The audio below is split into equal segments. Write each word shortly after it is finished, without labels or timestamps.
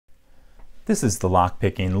This is the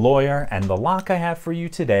Lock-Picking Lawyer, and the lock I have for you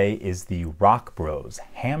today is the RockBros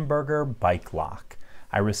Hamburger Bike Lock.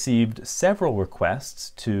 I received several requests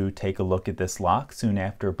to take a look at this lock soon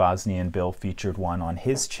after Bosnian Bill featured one on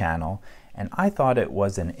his channel, and I thought it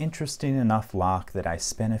was an interesting enough lock that I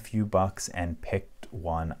spent a few bucks and picked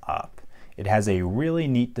one up. It has a really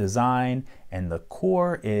neat design, and the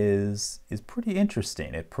core is pretty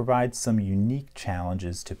interesting. It provides some unique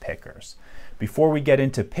challenges to pickers. Before we get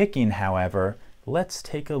into picking, however, let's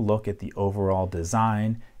take a look at the overall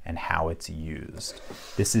design and how it's used.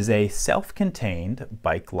 This is a self-contained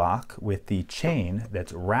bike lock with the chain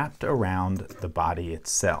that's wrapped around the body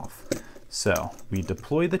itself. So we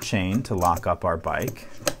deploy the chain to lock up our bike,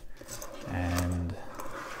 and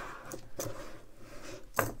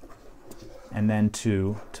then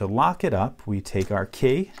to lock it up, we take our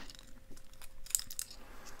key,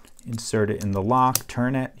 insert it in the lock,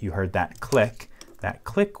 turn it. You heard that click. That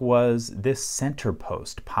click was this center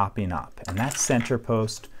post popping up, and that center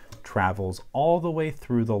post travels all the way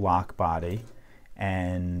through the lock body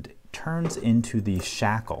and turns into the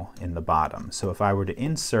shackle in the bottom. So if I were to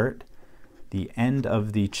insert the end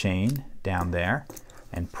of the chain down there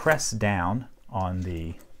and press down on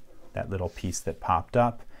that little piece that popped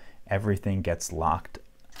up, everything gets locked.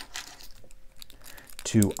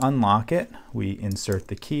 To unlock it, we insert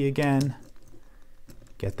the key again,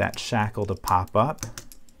 get that shackle to pop up,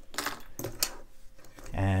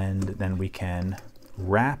 and then we can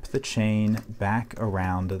wrap the chain back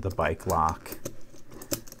around the bike lock.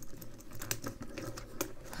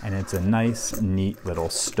 And it's a nice, neat little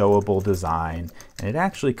stowable design, and it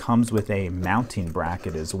actually comes with a mounting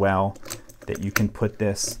bracket as well that you can put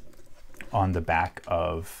this on the back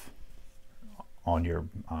of, on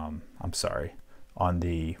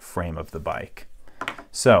the frame of the bike.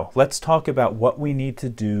 So let's talk about what we need to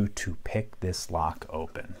do to pick this lock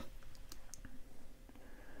open.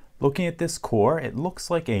 Looking at this core, it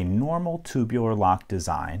looks like a normal tubular lock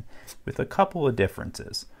design with a couple of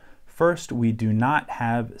differences. First, we do not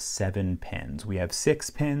have 7 pins. We have 6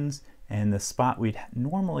 pins, and the spot we'd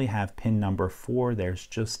normally have pin number 4, there's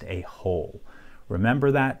just a hole.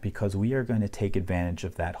 Remember that because we are going to take advantage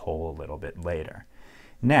of that hole a little bit later.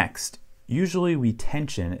 Next, usually we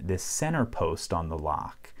tension this center post on the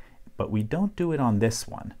lock, but we don't do it on this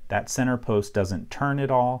one. That center post doesn't turn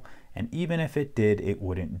at all, and even if it did, it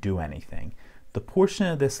wouldn't do anything. The portion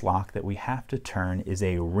of this lock that we have to turn is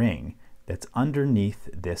a ring that's underneath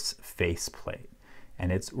this faceplate,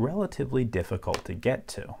 and it's relatively difficult to get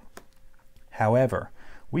to. However,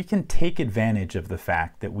 we can take advantage of the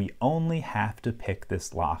fact that we only have to pick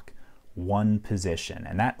this lock one position,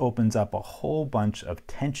 and that opens up a whole bunch of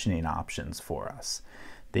tensioning options for us.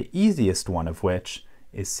 The easiest one of which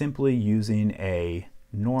is simply using a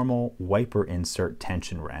normal wiper insert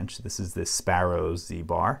tension wrench. This is the Sparrow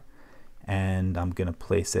Z-bar, and I'm going to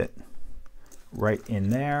place it right in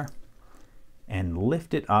there and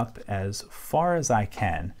lift it up as far as I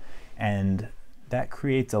can, and that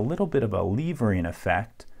creates a little bit of a levering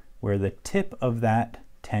effect where the tip of that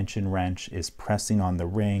tension wrench is pressing on the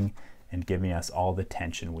ring and giving us all the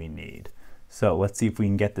tension we need. So let's see if we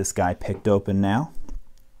can get this guy picked open now.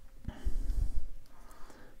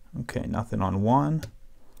 Okay, nothing on 1.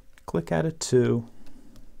 Click out of 2.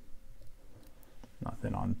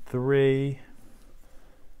 Nothing on 3.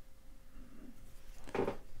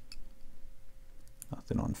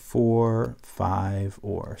 Nothing on 4, 5,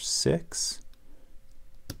 or 6.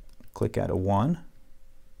 Click out of 1.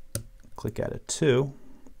 Click out of 2.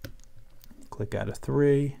 Click out of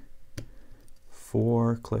 3.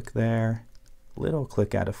 4, click there, little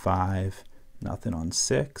click out of 5, nothing on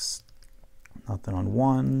 6, nothing on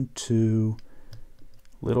 1, 2,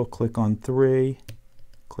 little click on 3,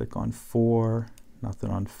 click on 4, nothing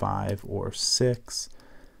on 5 or 6.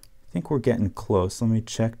 I think we're getting close. Let me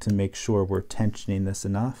check to make sure we're tensioning this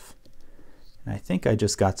enough. And I think I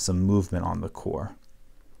just got some movement on the core.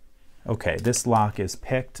 Okay, this lock is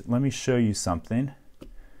picked. Let me show you something.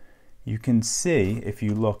 You can see, if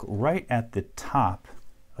you look right at the top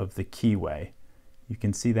of the keyway, you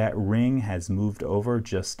can see that ring has moved over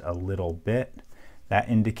just a little bit. That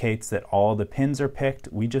indicates that all the pins are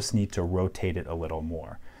picked. We just need to rotate it a little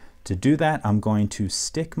more. To do that, I'm going to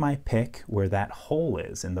stick my pick where that hole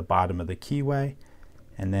is in the bottom of the keyway,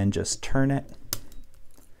 and then just turn it.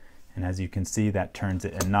 And as you can see, that turns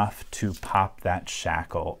it enough to pop that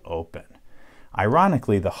shackle open.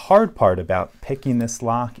 Ironically, the hard part about picking this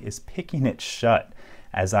lock is picking it shut,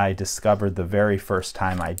 as I discovered the very first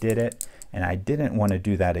time I did it, and I didn't want to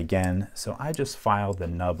do that again, so I just filed the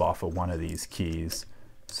nub off of one of these keys,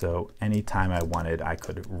 so anytime I wanted, I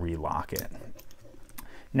could relock it.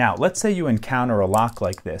 Now, let's say you encounter a lock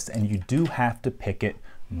like this and you do have to pick it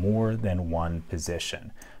more than one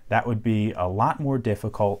position. That would be a lot more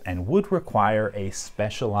difficult and would require a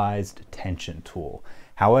specialized tension tool.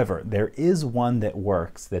 However, there is one that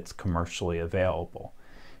works that's commercially available.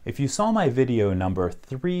 If you saw my video number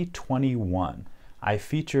 321, I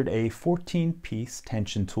featured a 14-piece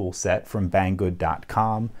tension tool set from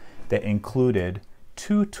Banggood.com that included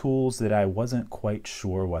two tools that I wasn't quite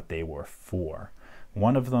sure what they were for.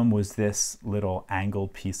 One of them was this little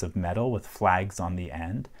angled piece of metal with flags on the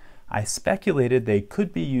end. I speculated they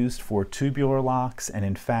could be used for tubular locks, and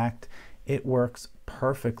in fact, it works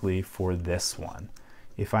perfectly for this one.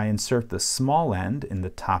 If I insert the small end in the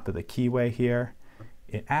top of the keyway here,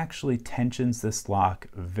 it actually tensions this lock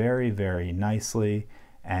very, very nicely,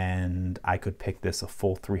 and I could pick this a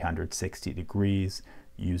full 360 degrees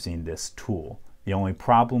using this tool. The only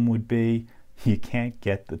problem would be you can't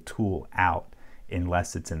get the tool out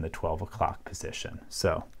unless it's in the 12 o'clock position.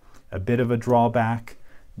 So a bit of a drawback,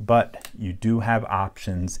 but you do have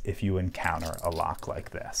options if you encounter a lock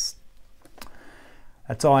like this.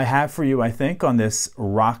 That's all I have for you, I think, on this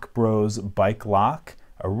RockBros bike lock.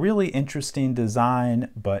 A really interesting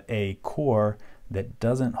design, but a core that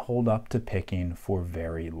doesn't hold up to picking for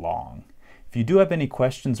very long. If you do have any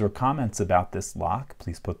questions or comments about this lock,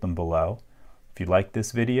 please put them below. If you liked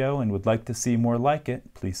this video and would like to see more like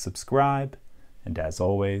it, please subscribe. And as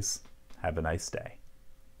always, have a nice day.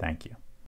 Thank you.